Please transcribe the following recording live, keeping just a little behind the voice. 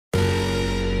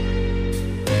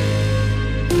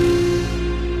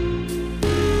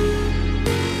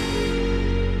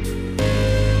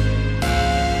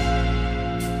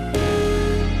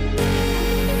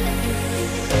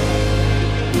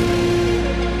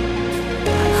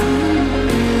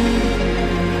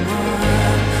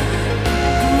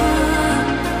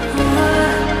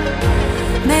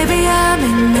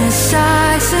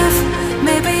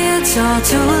all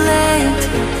too late.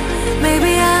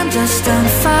 Maybe I'm just done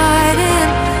fighting.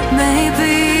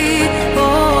 Maybe,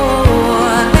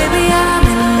 oh, maybe I'm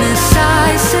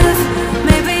indecisive.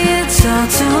 Maybe it's all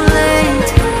too late.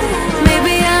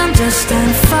 Maybe I'm just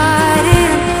done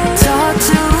fighting. It's all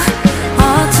too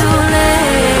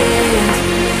late.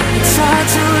 It's all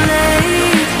too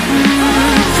late.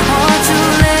 All too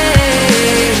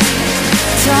late.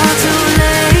 It's all too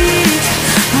late.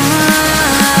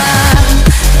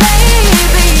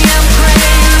 Maybe I'm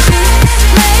crazy.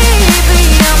 Maybe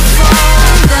I'm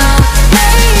falling down.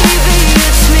 Maybe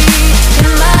it's me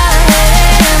in my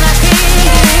head and I can't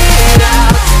get it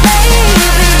out.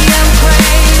 Maybe I'm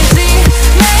crazy.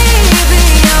 Maybe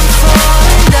I'm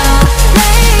falling down.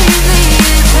 Lately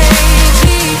it takes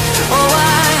me. Oh,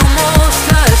 I almost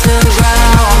touched the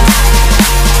ground.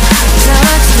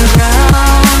 Touch the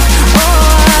ground. Oh,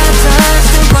 I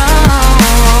touched the ground.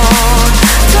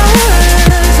 Touch the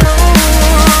ground.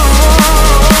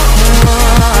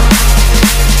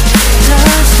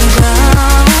 Touch the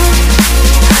ground.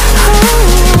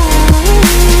 Ooh,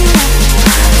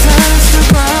 touch the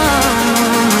ground.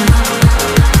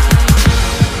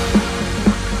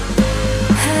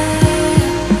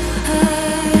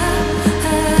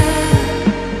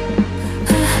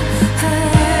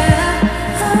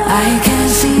 I can't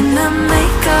seem to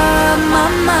make up my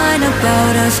mind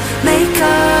about us. Make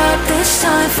up this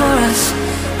time for us.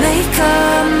 Make up